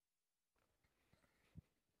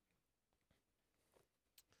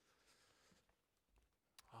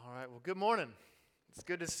Well, good morning. It's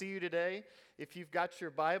good to see you today. If you've got your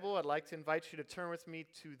Bible, I'd like to invite you to turn with me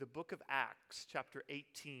to the book of Acts, chapter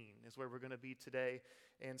 18 is where we're going to be today,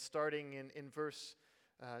 and starting in verse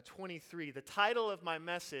 23. The title of my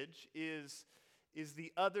message is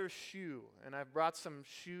The Other Shoe, and I've brought some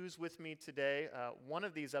shoes with me today. One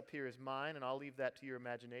of these up here is mine, and I'll leave that to your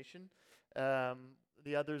imagination.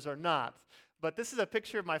 The others are not. But this is a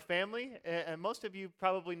picture of my family, and most of you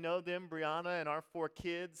probably know them, Brianna and our 4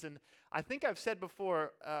 kids. And I think I've said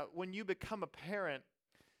before, when you become a parent,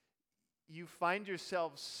 you find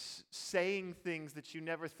yourself saying things that you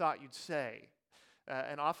never thought you'd say.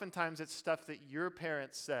 And oftentimes it's stuff that your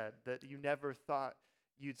parents said that you never thought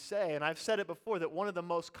you'd say. And I've said it before that one of the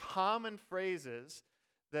most common phrases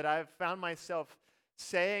that I've found myself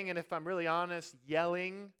saying, and if I'm really honest,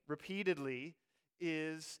 yelling repeatedly,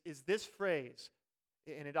 is this phrase,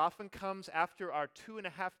 and it often comes after our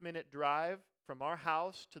 2.5-minute drive from our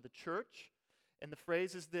house to the church, and the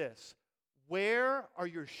phrase is this: where are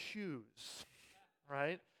your shoes?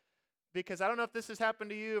 Right? Because I don't know if this has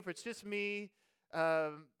happened to you, if it's just me,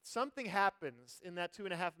 something happens in that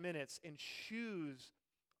 2.5 minutes, and shoes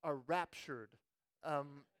are raptured,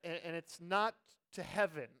 and it's not to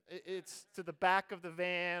heaven. It's to the back of the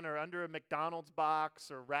van or under a McDonald's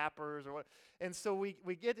box or wrappers or what. And so we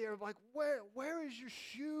get there like, where is your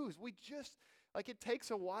shoes? We just, like, it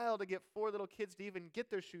takes a while to get 4 little kids to even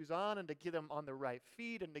get their shoes on and to get them on the right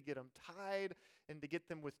feet and to get them tied and to get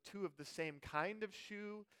them with 2 of the same kind of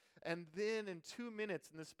shoe. And then in 2 minutes,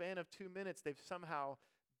 in the span of 2 minutes, they've somehow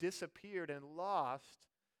disappeared and lost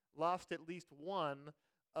at least one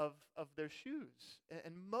of their shoes.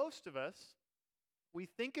 And most of us, we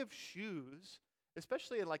think of shoes,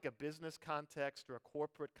 especially in like a business context or a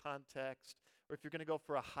corporate context, or if you're going to go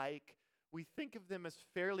for a hike, we think of them as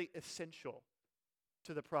fairly essential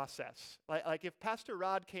to the process. Like if Pastor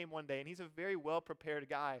Rod came one day, and he's a very well-prepared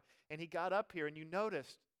guy, and he got up here, and you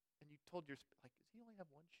noticed, and you told your, like, does he only have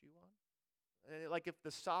one shoe on? Like if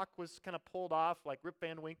the sock was kind of pulled off, like Rip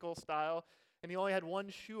Van Winkle style, and he only had one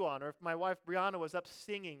shoe on, or if my wife Brianna was up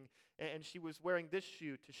singing and she was wearing this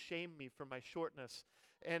shoe to shame me for my shortness,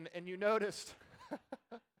 and you noticed,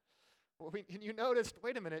 and you noticed,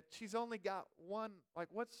 wait a minute, she's only got one. Like,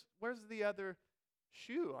 where's the other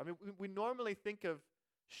shoe? I mean, we normally think of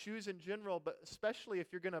shoes in general, but especially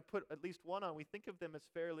if you're going to put at least one on, we think of them as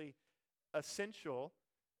fairly essential,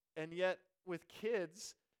 and yet with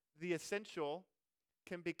kids, the essential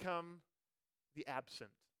can become the absent.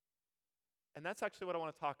 And that's actually what I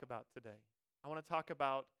want to talk about today. I want to talk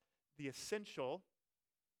about the essential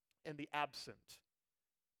and the absent.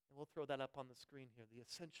 And we'll throw that up on the screen here, the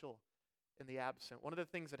essential and the absent. One of the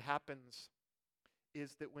things that happens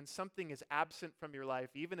is that when something is absent from your life,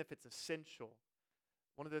 even if it's essential,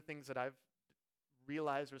 one of the things that I've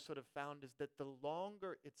realized or sort of found is that the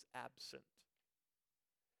longer it's absent,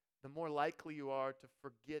 the more likely you are to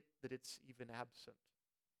forget that it's even absent.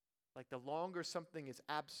 Like the longer something is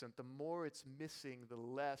absent, the more it's missing, the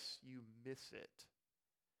less you miss it.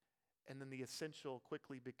 And then the essential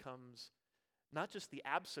quickly becomes not just the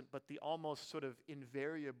absent, but the almost sort of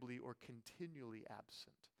invariably or continually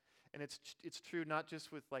absent. And it's true not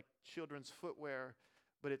just with like children's footwear,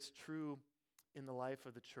 but it's true in the life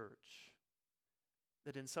of the church.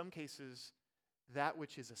 That in some cases, that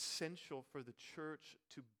which is essential for the church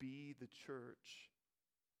to be the church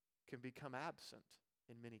can become absent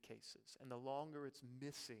in many cases. And the longer it's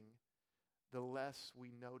missing, the less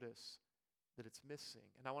we notice that it's missing.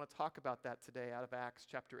 And I want to talk about that today out of Acts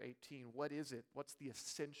chapter 18. What is it? What's the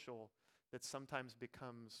essential that sometimes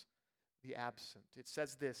becomes the absent? It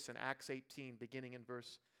says this in Acts 18, beginning in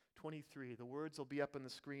verse 23. The words will be up on the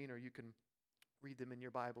screen, or you can read them in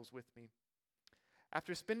your Bibles with me.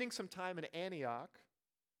 After spending some time in Antioch,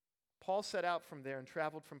 Paul set out from there and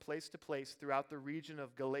traveled from place to place throughout the region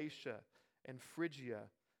of Galatia and Phrygia,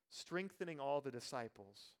 strengthening all the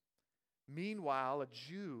disciples. Meanwhile, a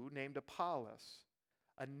Jew named Apollos,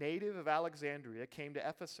 a native of Alexandria, came to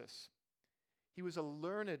Ephesus. He was a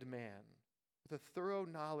learned man with a thorough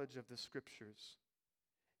knowledge of the Scriptures.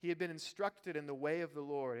 He had been instructed in the way of the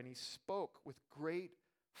Lord, and he spoke with great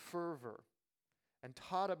fervor and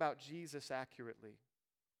taught about Jesus accurately.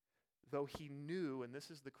 Though he knew, and this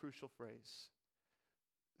is the crucial phrase,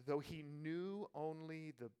 though he knew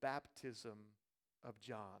only the baptism of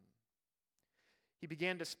John. He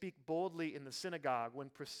began to speak boldly in the synagogue. When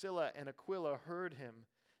Priscilla and Aquila heard him,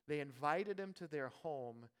 they invited him to their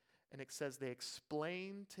home, and it says they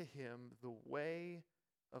explained to him the way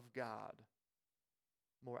of God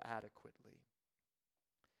more adequately.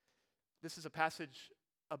 This is a passage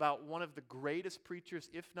about one of the greatest preachers,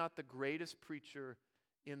 if not the greatest preacher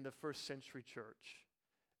in the first century church.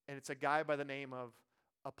 And it's a guy by the name of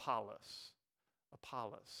Apollos.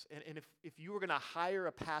 Apollos. And if you were going to hire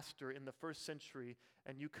a pastor in the first century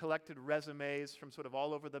and you collected resumes from sort of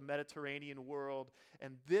all over the Mediterranean world,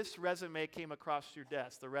 and this resume came across your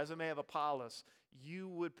desk, the resume of Apollos, you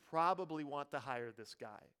would probably want to hire this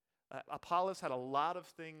guy. Apollos had a lot of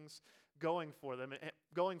things going for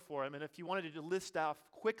him. And if you wanted to list off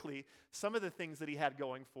quickly some of the things that he had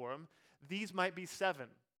going for him, these might be 7.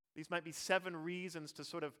 These might be 7 reasons to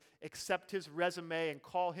sort of accept his resume and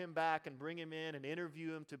call him back and bring him in and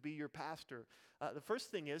interview him to be your pastor. The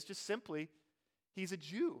first thing is just simply, he's a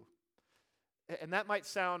Jew. And that might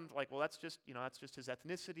sound like, well, that's just his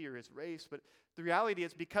ethnicity or his race. But the reality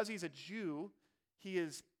is, because he's a Jew, he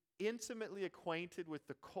is intimately acquainted with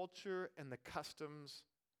the culture and the customs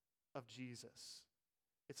of Jesus.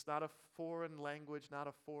 It's not a foreign language, not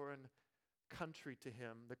a foreign country to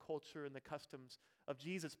him, the culture and the customs of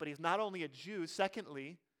Jesus. But he's not only a Jew.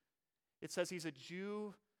 Secondly, it says he's a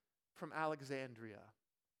Jew from Alexandria,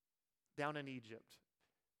 down in Egypt.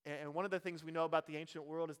 And one of the things we know about the ancient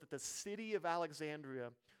world is that the city of Alexandria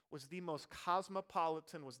was the most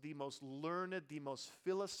cosmopolitan, was the most learned, the most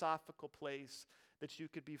philosophical place that you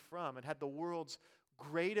could be from. It had the world's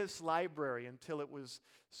greatest library until it was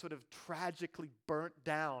sort of tragically burnt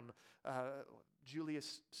down.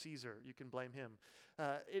 Julius Caesar, you can blame him.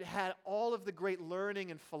 It had all of the great learning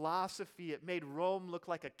and philosophy. It made Rome look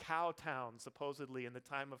like a cow town, supposedly, in the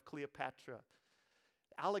time of Cleopatra.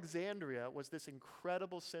 Alexandria was this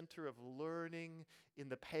incredible center of learning in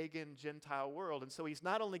the pagan Gentile world. And so he's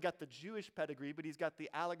not only got the Jewish pedigree, but he's got the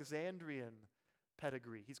Alexandrian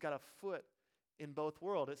pedigree. He's got a foot in both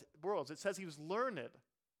worlds. It says he was learned.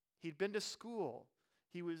 He'd been to school.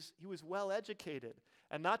 He was well educated.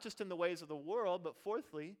 And not just in the ways of the world, but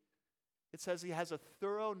fourthly, it says he has a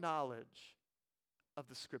thorough knowledge of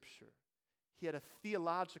the Scripture. He had a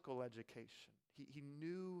theological education. He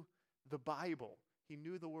knew the Bible. He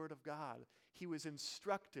knew the Word of God. He was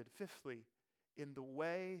instructed, fifthly, in the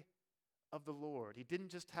way of the Lord. He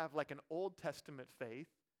didn't just have like an Old Testament faith.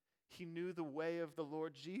 He knew the way of the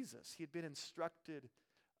Lord Jesus. He had been instructed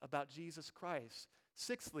about Jesus Christ.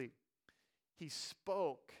 Sixthly, he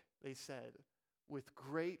spoke, they said, with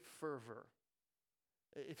great fervor.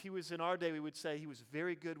 If he was in our day, we would say he was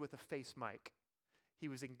very good with a face mic. He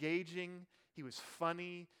was engaging, he was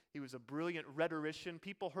funny, he was a brilliant rhetorician.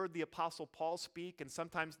 People heard the Apostle Paul speak, and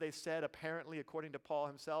sometimes they said, apparently, according to Paul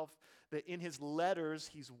himself, that in his letters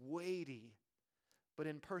he's weighty, but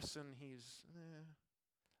in person he's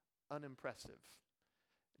unimpressive.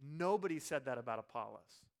 Nobody said that about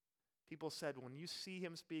Apollos. People said, when you see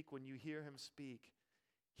him speak, when you hear him speak,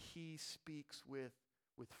 he speaks with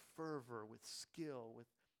fervor, with skill, with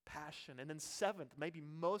passion. And then seventh, maybe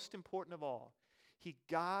most important of all, he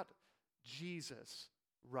got Jesus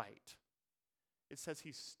right. It says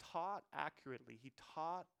he's taught accurately. He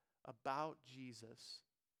taught about Jesus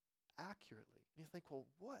accurately. And you think, well,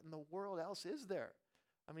 what in the world else is there?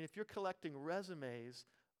 I mean, if you're collecting resumes,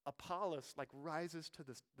 Apollos rises to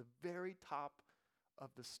the very top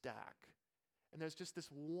of the stack. And there's just this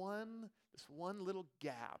one little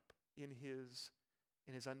gap in his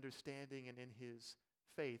understanding and in his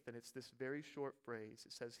faith. And it's this very short phrase.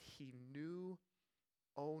 It says, he knew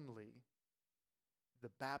only the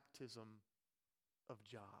baptism of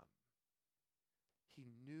John. He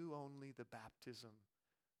knew only the baptism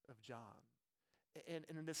of John. And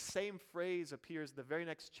in this same phrase appears the very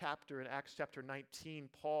next chapter in Acts chapter 19.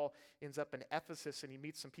 Paul ends up in Ephesus and he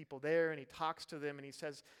meets some people there and he talks to them and he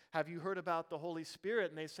says, have you heard about the Holy Spirit?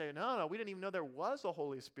 And they say, no, we didn't even know there was a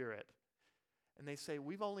Holy Spirit. And they say,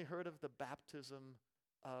 we've only heard of the baptism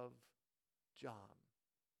of John.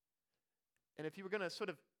 And if you were going to sort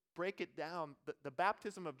of break it down, the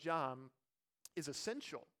baptism of John is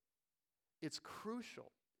essential. It's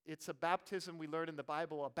crucial. It's a baptism we learn in the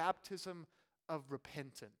Bible, a baptism of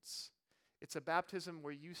repentance. It's a baptism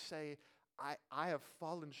where you say, I have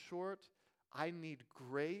fallen short. I need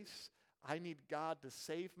grace. I need God to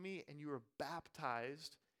save me. And you are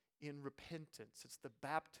baptized in repentance. It's the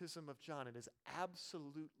baptism of John. It is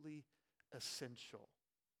absolutely essential.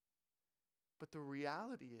 But the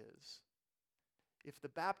reality is, if the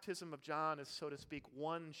baptism of John is, so to speak,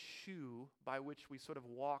 one shoe by which we sort of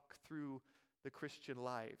walk through the Christian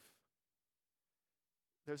life,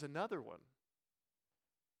 there's another one.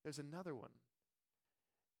 There's another one.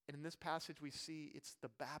 And in this passage we see it's the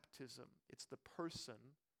baptism, it's the person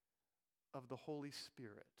of the Holy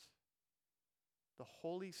Spirit. The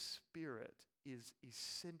Holy Spirit is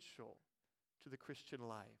essential to the Christian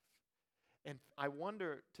life. And I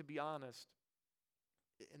wonder, to be honest,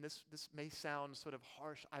 and this may sound sort of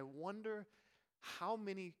harsh, I wonder how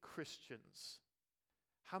many Christians,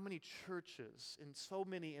 how many churches, in so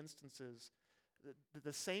many instances,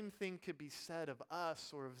 the same thing could be said of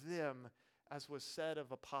us or of them as was said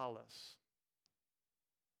of Apollos.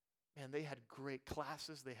 And they had great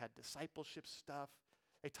classes, they had discipleship stuff,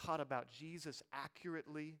 they taught about Jesus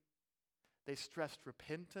accurately, they stressed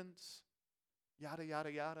repentance, yada,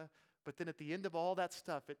 yada, yada. But then at the end of all that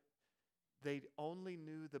stuff, they only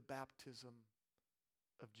knew the baptism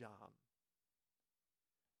of John.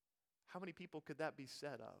 How many people could that be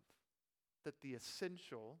said of? That the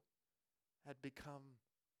essential had become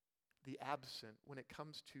the absent when it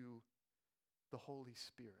comes to the Holy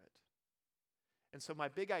Spirit. And so my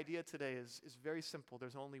big idea today is very simple.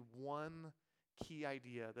 There's only one key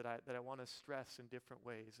idea that I want to stress in different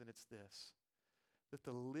ways, and it's this: that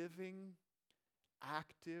the living,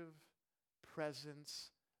 active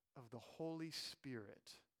presence of the Holy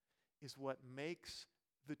Spirit is what makes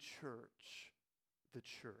the church the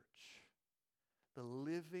church. The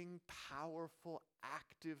living, powerful,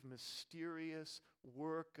 active, mysterious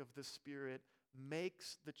work of the Spirit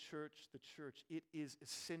makes the church the church. It is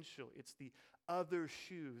essential. It's the other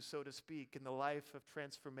shoe, so to speak, in the life of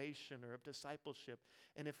transformation or of discipleship.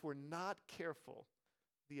 And if we're not careful,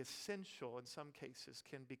 the essential in some cases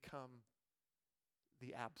can become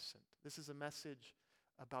the absent. This is a message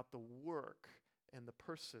about the work and the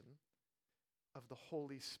person of the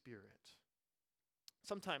Holy Spirit.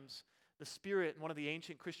 Sometimes the Spirit in one of the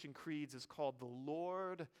ancient Christian creeds is called the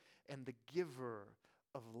Lord and the giver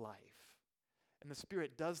of life. And the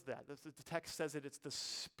Spirit does that. The text says it's the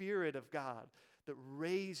Spirit of God that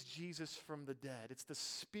raised Jesus from the dead. It's the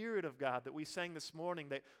Spirit of God that we sang this morning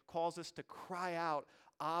that calls us to cry out,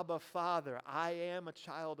 Abba, Father, I am a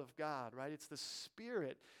child of God, right? It's the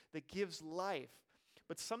Spirit that gives life.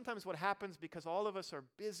 But sometimes what happens, because all of us are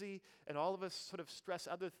busy and all of us sort of stress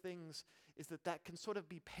other things, is that can sort of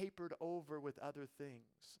be papered over with other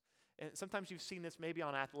things. And sometimes you've seen this maybe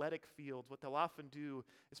on athletic fields. What they'll often do,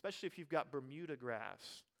 especially if you've got Bermuda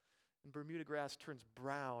grass, and Bermuda grass turns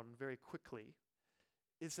brown very quickly,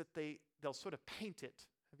 is that they'll sort of paint it.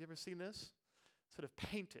 Have you ever seen this? Sort of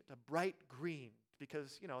paint it a bright green,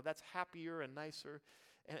 because, that's happier and nicer.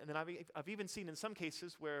 And then I've even seen in some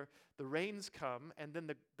cases where the rains come and then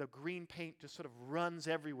the green paint just sort of runs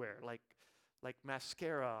everywhere, like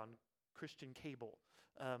mascara on Christian cable.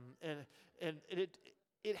 And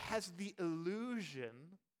it has the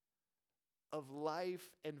illusion of life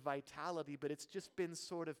and vitality, but it's just been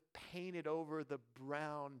sort of painted over the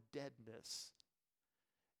brown deadness.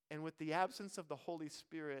 And with the absence of the Holy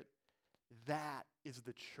Spirit, that is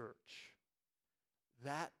the church.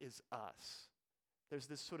 That is us. There's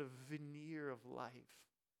this sort of veneer of life,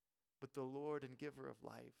 but the Lord and giver of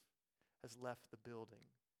life has left the building.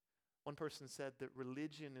 One person said that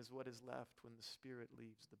religion is what is left when the Spirit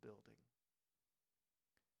leaves the building.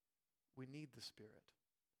 We need the Spirit.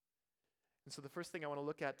 And so the first thing I want to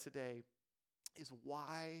look at today is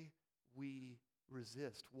why we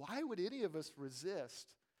resist. Why would any of us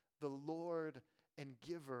resist the Lord and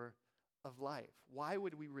giver of life? Why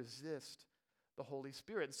would we resist the Holy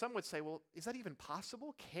Spirit? And some would say, well, is that even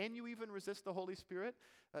possible? Can you even resist the Holy Spirit?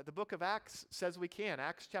 The book of Acts says we can.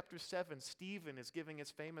 Acts chapter 7, Stephen is giving his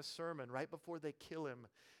famous sermon right before they kill him.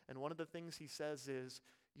 And one of the things he says is,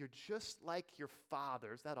 you're just like your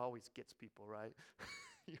fathers. That always gets people, right?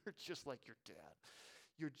 You're just like your dad.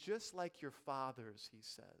 You're just like your fathers, he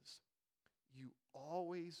says. You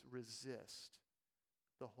always resist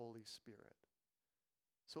the Holy Spirit.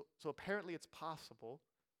 So apparently it's possible,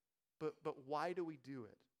 but why do we do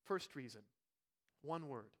it? First reason, one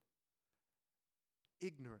word: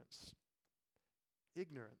 ignorance.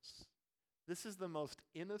 Ignorance. This is the most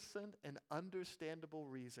innocent and understandable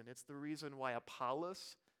reason. It's the reason why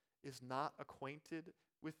Apollos is not acquainted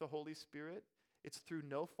with the Holy Spirit. It's through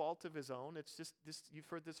no fault of his own. It's just this. You've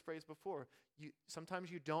heard this phrase before. Sometimes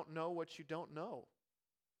you don't know what you don't know.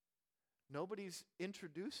 Nobody's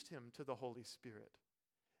introduced him to the Holy Spirit.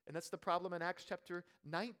 And that's the problem in Acts chapter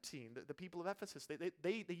 19. The people of Ephesus,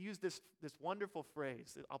 they use this wonderful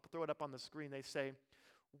phrase. I'll throw it up on the screen. They say,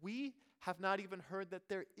 we have not even heard that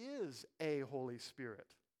there is a Holy Spirit.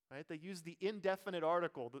 Right? They use the indefinite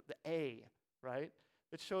article, the a, right?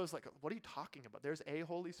 It shows like, what are you talking about? There's a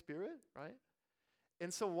Holy Spirit, right?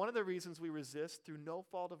 And so one of the reasons we resist through no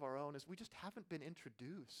fault of our own is we just haven't been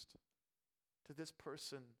introduced to this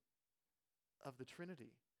person of the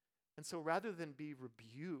Trinity. And so rather than be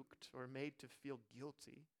rebuked or made to feel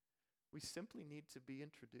guilty, we simply need to be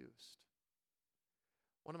introduced.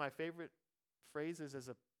 One of my favorite phrases as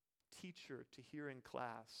a teacher to hear in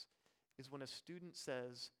class is when a student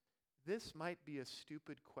says, "This might be a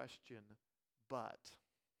stupid question, but."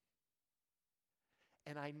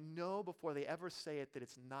 And I know before they ever say it that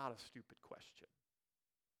it's not a stupid question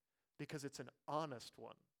because it's an honest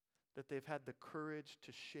one that they've had the courage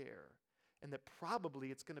to share, and that probably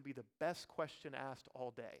it's going to be the best question asked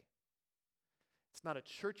all day. It's not a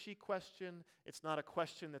churchy question. It's not a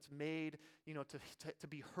question that's made, to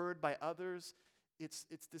be heard by others. It's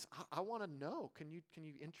this, I want to know. Can you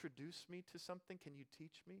introduce me to something? Can you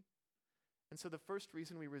teach me? And so the first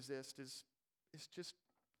reason we resist is just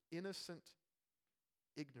innocent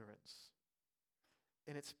ignorance.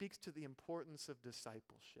 And it speaks to the importance of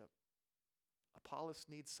discipleship. Apollos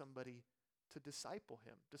needs somebody to disciple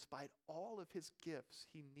him. Despite all of his gifts,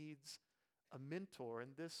 he needs a mentor.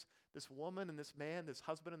 And this woman and this man, this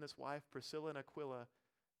husband and this wife, Priscilla and Aquila,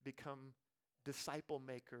 become disciple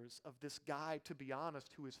makers of this guy, to be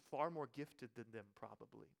honest, who is far more gifted than them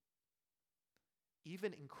probably.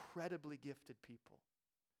 Even incredibly gifted people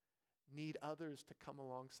need others to come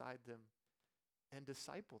alongside them and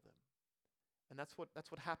disciple them. And that's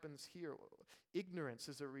what happens here. Ignorance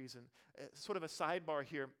is a reason. Sort of a sidebar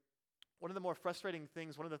here. One of the more frustrating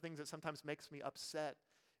things, one of the things that sometimes makes me upset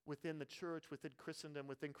within the church, within Christendom,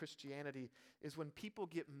 within Christianity, is when people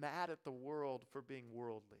get mad at the world for being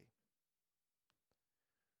worldly.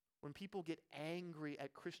 When people get angry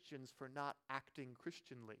at Christians for not acting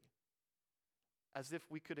Christianly, as if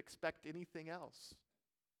we could expect anything else,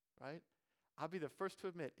 right? I'll be the first to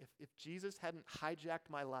admit, if Jesus hadn't hijacked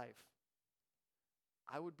my life,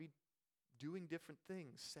 I would be doing different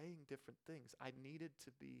things, saying different things. I needed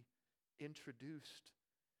to be introduced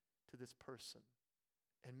to this person.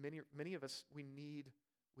 And many of us, we need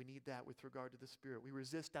that with regard to the Spirit. We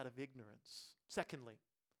resist out of ignorance. Secondly,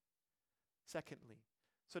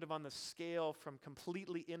 sort of on the scale from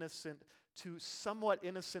completely innocent to somewhat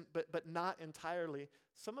innocent, but not entirely,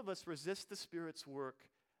 some of us resist the Spirit's work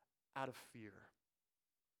out of fear.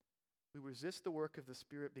 We resist the work of the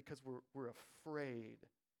Spirit because we're afraid.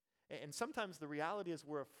 And sometimes the reality is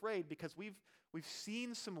we're afraid because we've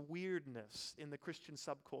seen some weirdness in the Christian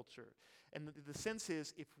subculture. And the sense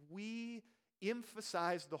is, if we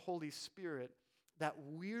emphasize the Holy Spirit, that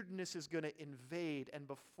weirdness is going to invade, and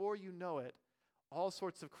before you know it, all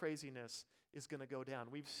sorts of craziness is going to go down.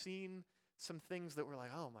 We've seen some things that we're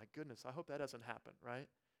like, oh my goodness, I hope that doesn't happen, right?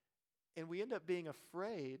 And we end up being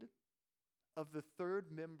afraid of the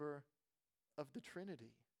third member of the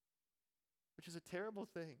Trinity, which is a terrible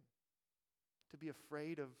thing, to be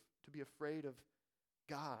afraid of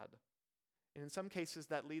God. And in some cases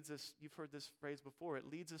that leads us, you've heard this phrase before,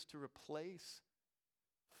 it leads us to replace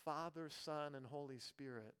Father, Son, and Holy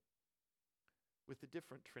Spirit with a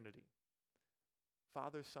different Trinity.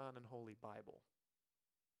 Father, Son, and Holy Bible.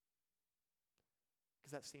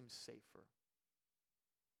 Because that seems safer.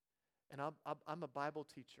 And I'm a Bible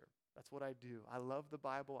teacher. That's what I do. I love the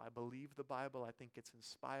Bible. I believe the Bible. I think it's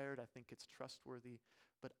inspired. I think it's trustworthy.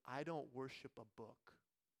 But I don't worship a book.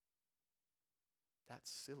 That's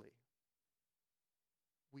silly.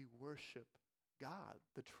 We worship God,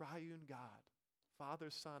 the triune God, Father,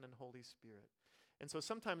 Son, and Holy Spirit. And so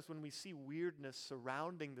sometimes when we see weirdness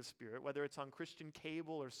surrounding the Spirit, whether it's on Christian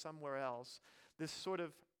cable or somewhere else, this sort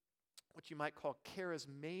of what you might call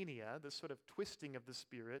charismania, this sort of twisting of the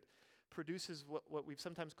Spirit, produces what we've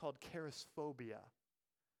sometimes called charisphobia,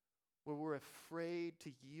 where we're afraid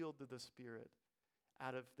to yield to the Spirit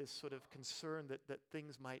out of this sort of concern that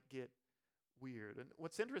things might get weird. And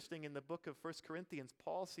what's interesting in the book of 1 Corinthians,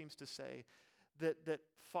 Paul seems to say that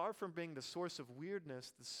far from being the source of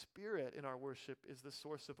weirdness, the Spirit in our worship is the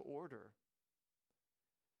source of order,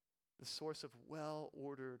 the source of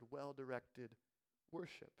well-ordered, well-directed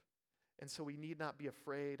worship. And so we need not be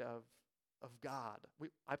afraid of God.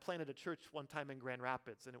 I planted a church one time in Grand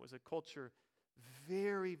Rapids, and it was a culture,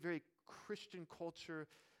 very, very Christian culture,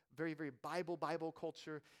 very, very Bible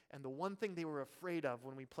culture. And the one thing they were afraid of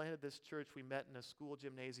when we planted this church, we met in a school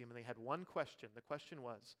gymnasium, and they had one question. The question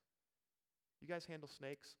was, you guys handle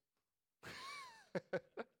snakes?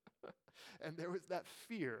 And there was that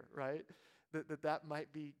fear, right? That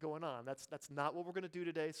might be going on. That's not what we're going to do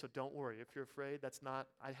today, so don't worry. If you're afraid,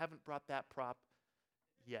 I haven't brought that prop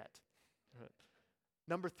yet. Right.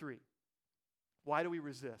 Number 3, why do we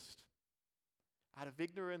resist? Out of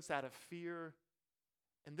ignorance, out of fear.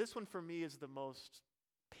 And this one for me is the most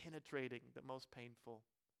penetrating, the most painful.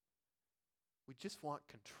 We just want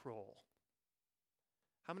control.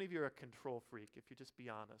 How many of you are a control freak, if you just be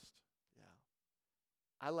honest? Yeah.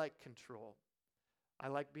 I like control. I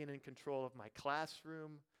like being in control of my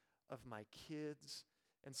classroom, of my kids.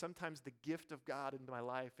 And sometimes the gift of God into my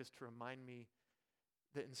life is to remind me,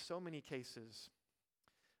 that in so many cases,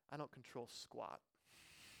 I don't control squat.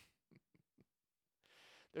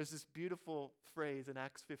 There's this beautiful phrase in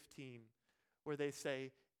Acts 15 where they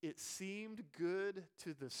say, it seemed good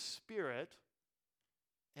to the Spirit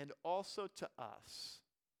and also to us.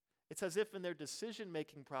 It's as if in their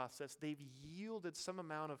decision-making process, they've yielded some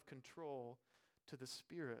amount of control to the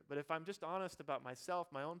Spirit. But if I'm just honest about myself,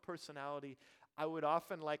 my own personality, I would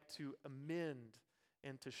often like to amend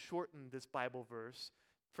and to shorten this Bible verse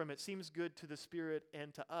from it seems good to the Spirit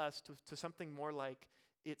and to us to something more like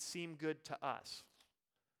it seemed good to us.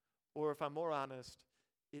 Or if I'm more honest,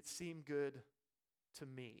 it seemed good to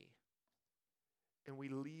me. And we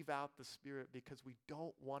leave out the Spirit because we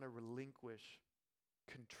don't want to relinquish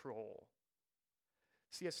control.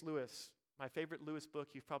 C.S. Lewis, my favorite Lewis book,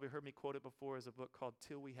 you've probably heard me quote it before, is a book called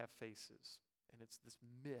Till We Have Faces. And it's this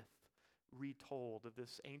myth retold of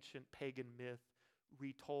this ancient pagan myth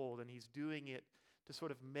retold. And he's doing it to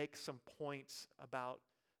sort of make some points about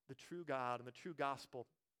the true God and the true gospel.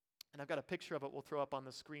 And I've got a picture of it we'll throw up on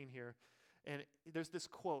the screen here. And there's this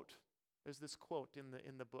quote. There's this quote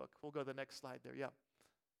in the book. We'll go to the next slide there. Yeah.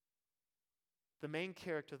 The main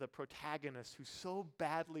character, the protagonist, who so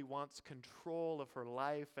badly wants control of her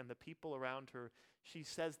life and the people around her, she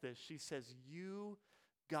says this. She says, "You,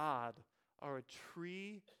 God, are a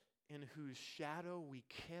tree in whose shadow we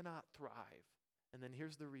cannot thrive." And then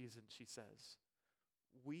here's the reason, she says.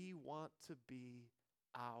 We want to be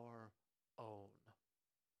our own.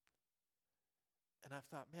 And I've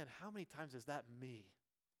thought, man, how many times is that me?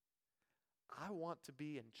 I want to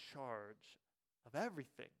be in charge of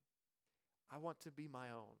everything. I want to be my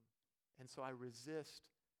own. And so I resist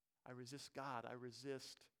God. I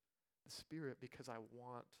resist the Spirit because I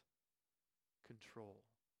want control.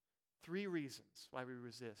 3 reasons why we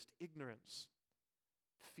resist: ignorance,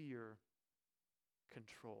 fear,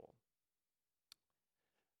 control.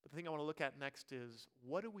 But the thing I want to look at next is,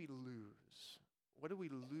 what do we lose? What do we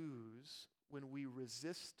lose when we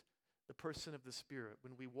resist the person of the Spirit,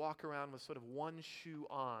 when we walk around with sort of one shoe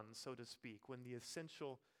on, so to speak, when the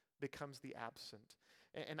essential becomes the absent?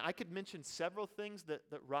 And I could mention several things that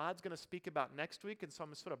Rod's going to speak about next week, and so I'm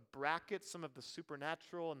going to sort of bracket some of the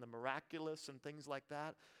supernatural and the miraculous and things like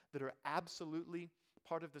that are absolutely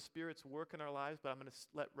part of the Spirit's work in our lives, but I'm going to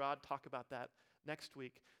let Rod talk about that next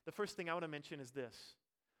week. The first thing I want to mention is this.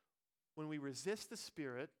 When we resist the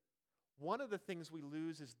Spirit, one of the things we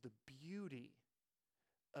lose is the beauty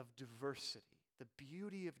of diversity, the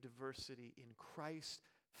beauty of diversity in Christ's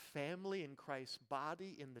family, in Christ's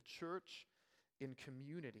body, in the church, in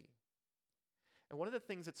community. And one of the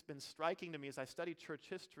things that's been striking to me as I study church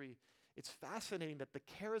history, it's fascinating that the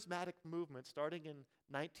charismatic movement starting in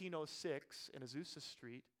 1906 in Azusa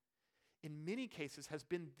Street, in many cases has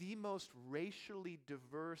been the most racially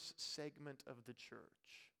diverse segment of the church.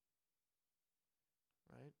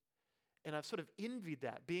 Right? And I've sort of envied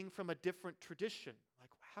that, being from a different tradition. Like,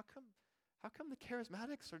 how come the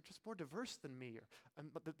charismatics are just more diverse than me, or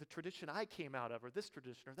the tradition I came out of, or this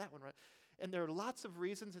tradition, or that one, right? And there are lots of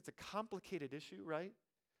reasons. It's a complicated issue, right?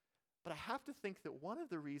 But I have to think that one of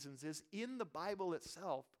the reasons is in the Bible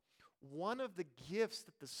itself, one of the gifts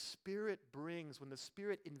that the Spirit brings, when the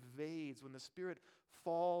Spirit invades, when the Spirit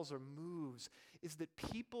falls or moves, is that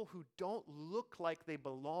people who don't look like they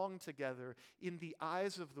belong together in the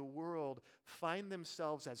eyes of the world find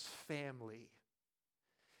themselves as family.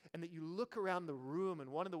 And that you look around the room, and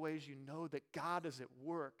one of the ways you know that God is at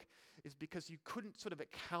work is because you couldn't sort of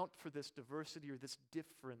account for this diversity or this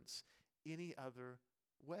difference any other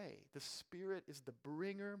way. The Spirit is the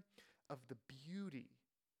bringer of the beauty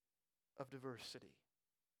of diversity.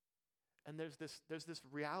 And there's this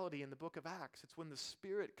reality in the book of Acts. It's when the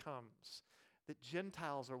Spirit comes that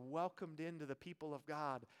Gentiles are welcomed into the people of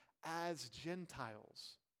God as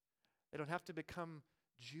Gentiles. They don't have to become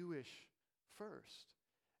Jewish first.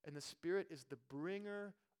 And the Spirit is the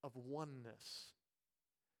bringer of oneness.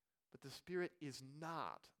 But the Spirit is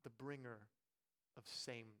not the bringer of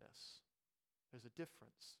sameness. There's a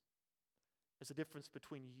difference. There's a difference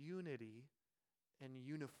between unity and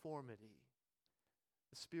uniformity.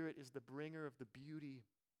 The Spirit is the bringer of the beauty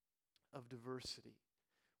of diversity.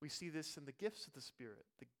 We see this in the gifts of the Spirit.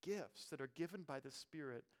 The gifts that are given by the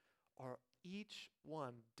Spirit are each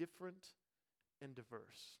one different and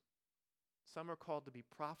diverse. Some are called to be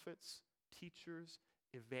prophets, teachers,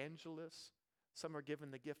 evangelists. Some are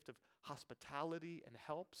given the gift of hospitality and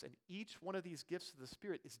helps. And each one of these gifts of the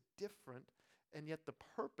Spirit is different, and yet the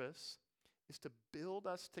purpose is to build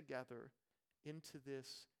us together into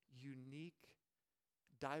this unique,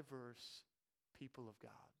 diverse people of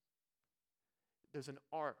God. There's an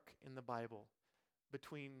arc in the Bible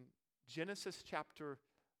between Genesis chapter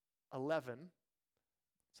 11,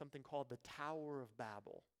 something called the Tower of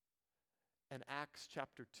Babel, and Acts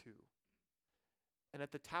chapter 2. And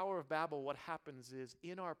at the Tower of Babel, what happens is,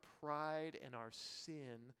 in our pride and our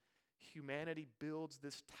sin, humanity builds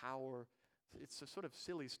this tower. It's a sort of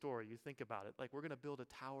silly story. You think about it. Like, we're going to build a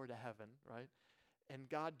tower to heaven, right? And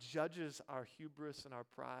God judges our hubris and our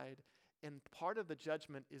pride. And part of the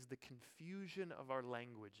judgment is the confusion of our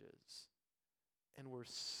languages. And we're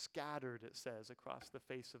scattered, it says, across the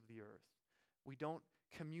face of the earth. We don't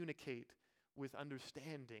communicate with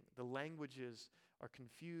understanding. The languages are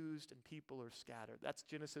confused and people are scattered. That's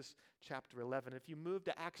Genesis chapter 11. If you move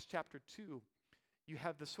to Acts chapter 2, you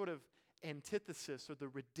have the sort of antithesis or the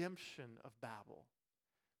redemption of Babel.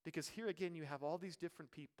 Because here again, you have all these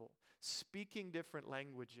different people speaking different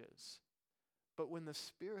languages. But when the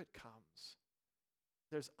Spirit comes,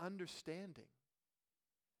 there's understanding.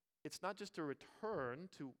 It's not just a return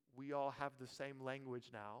to we all have the same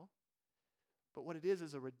language now, but what it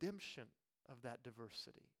is a redemption of that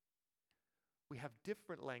diversity. We have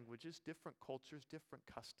different languages, different cultures, different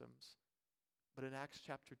customs, but in Acts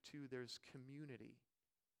chapter 2, there's community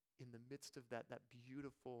in the midst of that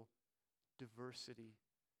beautiful diversity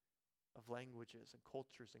of languages and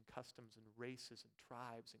cultures and customs and races and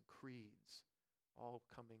tribes and creeds all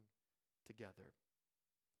coming together.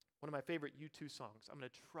 One of my favorite U2 songs, I'm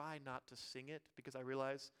going to try not to sing it because I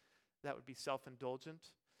realize that would be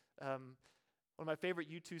self-indulgent. One of my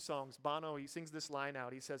favorite U2 songs, Bono, he sings this line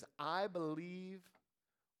out. He says, "I believe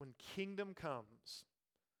when kingdom comes,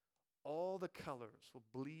 all the colors will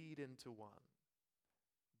bleed into one.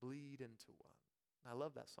 Bleed into one." And I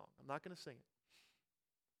love that song. I'm not going to sing it.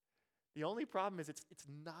 The only problem is it's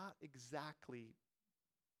not exactly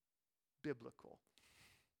biblical.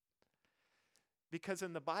 Because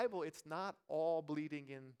in the Bible, it's not all bleeding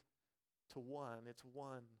into one. It's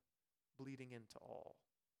one bleeding into all.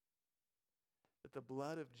 That the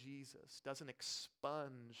blood of Jesus doesn't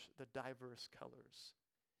expunge the diverse colors.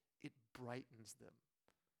 It brightens them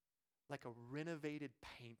like a renovated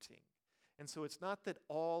painting. And so it's not that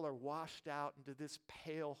all are washed out into this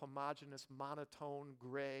pale, homogeneous, monotone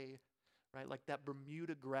gray, right? Like that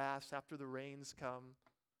Bermuda grass after the rains come.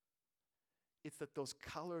 It's that those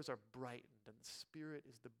colors are brightened and the Spirit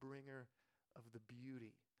is the bringer of the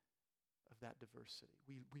beauty of that diversity.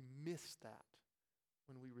 We miss that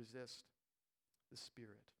when we resist the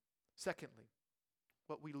Spirit. Secondly,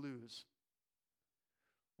 what we lose.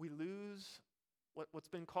 We lose what's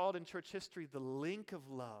been called in church history the link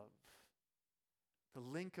of love. The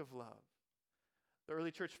link of love. The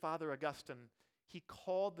early church father Augustine, he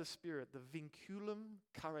called the Spirit the vinculum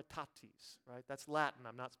caritatis, right? That's Latin.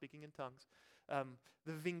 I'm not speaking in tongues.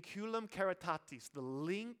 The vinculum caritatis, the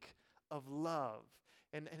link of love.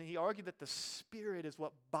 And he argued that the Spirit is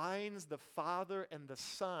what binds the Father and the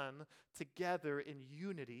Son together in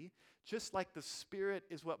unity, just like the Spirit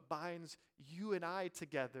is what binds you and I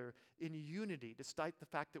together in unity, despite the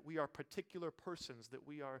fact that we are particular persons, that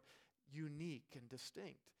we are unique and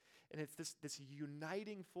distinct. And it's this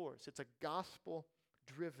uniting force. It's a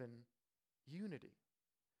gospel-driven unity.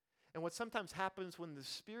 And what sometimes happens when the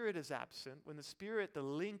Spirit is absent, when the Spirit, the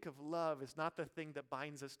link of love, is not the thing that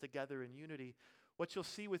binds us together in unity, what you'll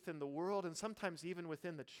see within the world and sometimes even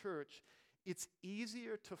within the church, it's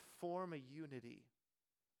easier to form a unity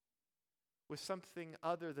with something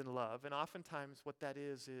other than love. And oftentimes what that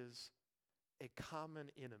is a common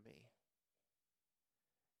enemy.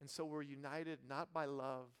 And so we're united not by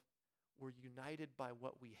love, we're united by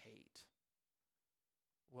what we hate,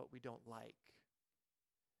 what we don't like.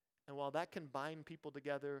 And while that can bind people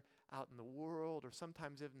together out in the world or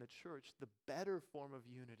sometimes even the church, the better form of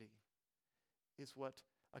unity is what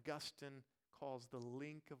Augustine calls the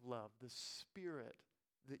link of love, the Spirit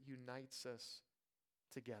that unites us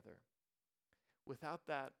together. Without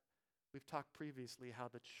that, we've talked previously how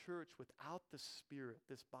the church, without the Spirit,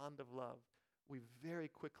 this bond of love, we very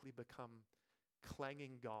quickly become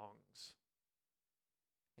clanging gongs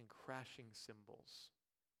and crashing cymbals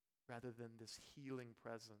rather than this healing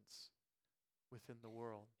presence within the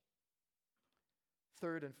world.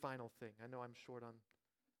 Third and final thing, I know I'm short on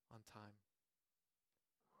time.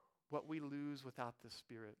 What we lose without the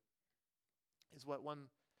Spirit is what one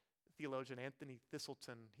theologian, Anthony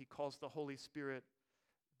Thistleton, he calls the Holy Spirit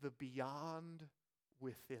the beyond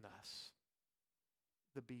within us.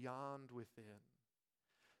 The beyond within.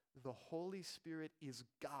 The Holy Spirit is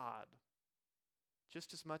God.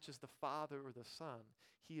 Just as much as the Father or the Son,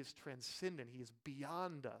 He is transcendent. He is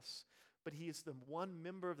beyond us. But He is the one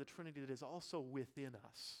member of the Trinity that is also within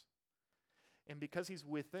us. And because He's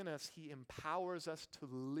within us, He empowers us to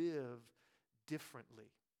live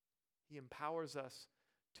differently. He empowers us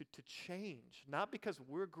to change, not because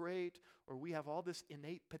we're great or we have all this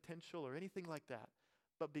innate potential or anything like that,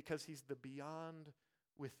 but because he's the beyond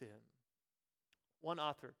within. One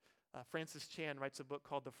author, Francis Chan, writes a book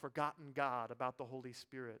called The Forgotten God about the Holy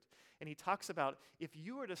Spirit. And he talks about if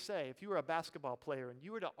you were a basketball player and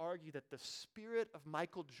you were to argue that the spirit of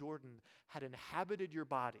Michael Jordan had inhabited your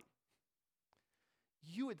body,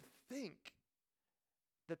 you would think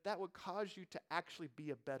that would cause you to actually be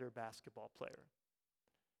a better basketball player.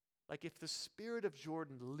 Like if the spirit of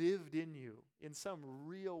Jordan lived in you in some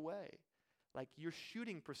real way, like your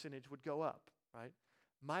shooting percentage would go up, right?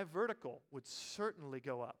 My vertical would certainly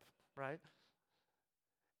go up, right?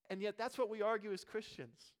 And yet that's what we argue as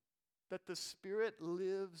Christians, that the Spirit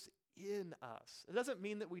lives in us. It doesn't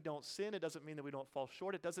mean that we don't sin. It doesn't mean that we don't fall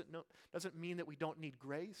short. It doesn't mean that we don't need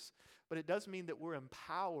grace, but it does mean that we're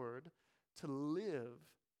empowered to live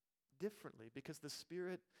differently because the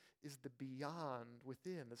Spirit is the beyond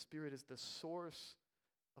within. The Spirit is the source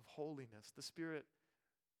of holiness. The Spirit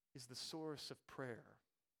is the source of prayer,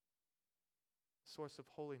 source of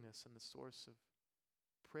holiness and the source of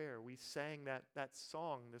prayer. We sang that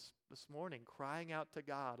song this morning, crying out to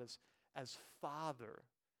God as Father,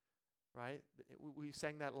 right? We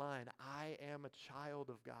sang that line, I am a child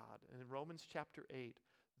of God. And in Romans chapter 8,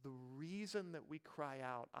 the reason that we cry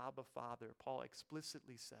out, Abba, Father, Paul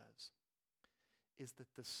explicitly says, is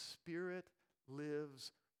that the Spirit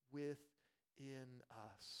lives within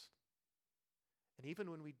us. And even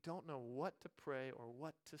when we don't know what to pray or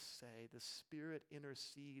what to say, the Spirit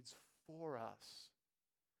intercedes for us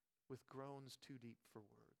with groans too deep for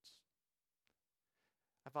words.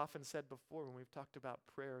 I've often said before when we've talked about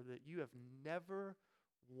prayer that you have never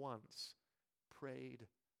once prayed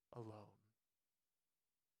alone.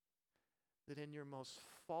 That in your most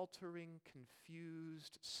faltering,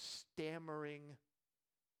 confused, stammering,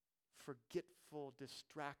 forgetful,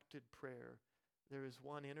 distracted prayer, there is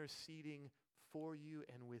one interceding for you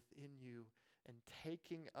and within you and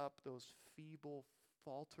taking up those feeble,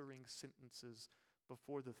 faltering sentences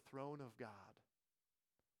before the throne of God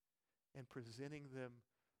and presenting them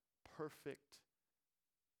perfect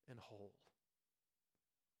and whole.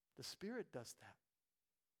 The Spirit does that.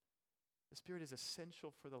 The Spirit is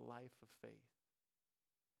essential for the life of faith.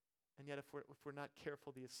 And yet if we're not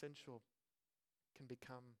careful, the essential can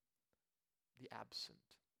become the absent.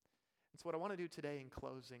 And so what I want to do today in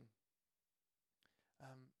closing,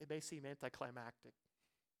 it may seem anticlimactic.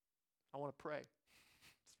 I want to pray.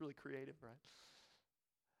 It's really creative, right?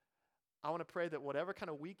 I want to pray that whatever kind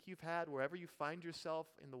of week you've had, wherever you find yourself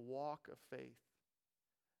in the walk of faith,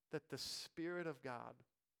 that the Spirit of God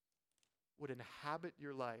would inhabit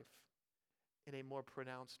your life in a more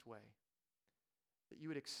pronounced way. That you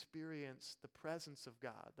would experience the presence of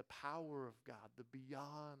God, the power of God, the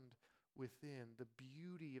beyond within, the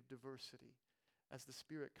beauty of diversity as the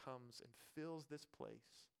Spirit comes and fills this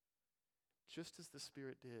place, just as the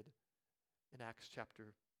Spirit did in Acts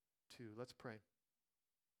chapter 2. Let's pray.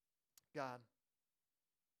 God,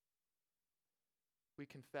 we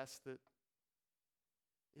confess that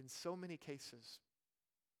in so many cases,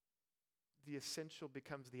 the essential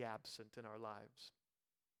becomes the absent in our lives.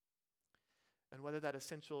 And whether that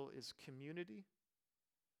essential is community,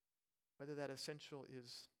 whether that essential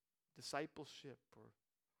is discipleship or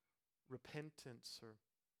repentance or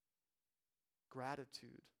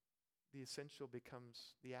gratitude, the essential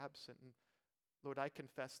becomes the absent. And Lord, I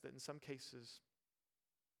confess that in some cases,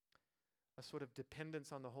 a sort of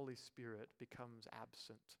dependence on the Holy Spirit becomes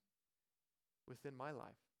absent within my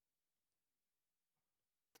life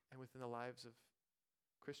and within the lives of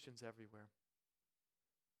Christians everywhere.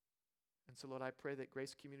 And so, Lord, I pray that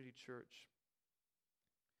Grace Community Church,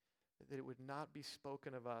 that it would not be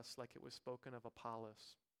spoken of us like it was spoken of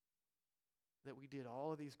Apollos, that we did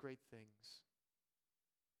all of these great things,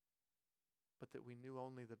 but that we knew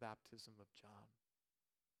only the baptism of John.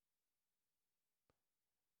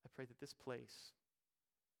 I pray that this place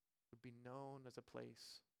would be known as a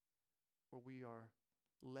place where we are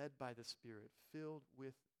led by the Spirit, filled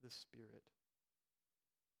with the Spirit,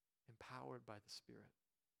 empowered by the Spirit,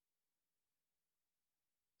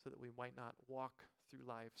 so that we might not walk through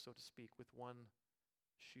life, so to speak, with one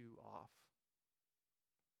shoe off.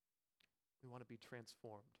 We want to be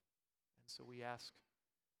transformed. And so we ask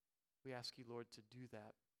you, Lord, to do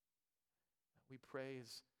that. We pray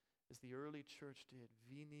as the early church did,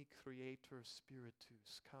 Veni Creator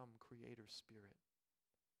Spiritus, come, Creator Spirit,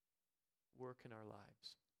 work in our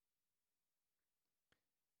lives.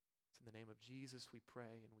 It's in the name of Jesus we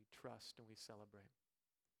pray and we trust and we celebrate.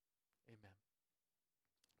 Amen.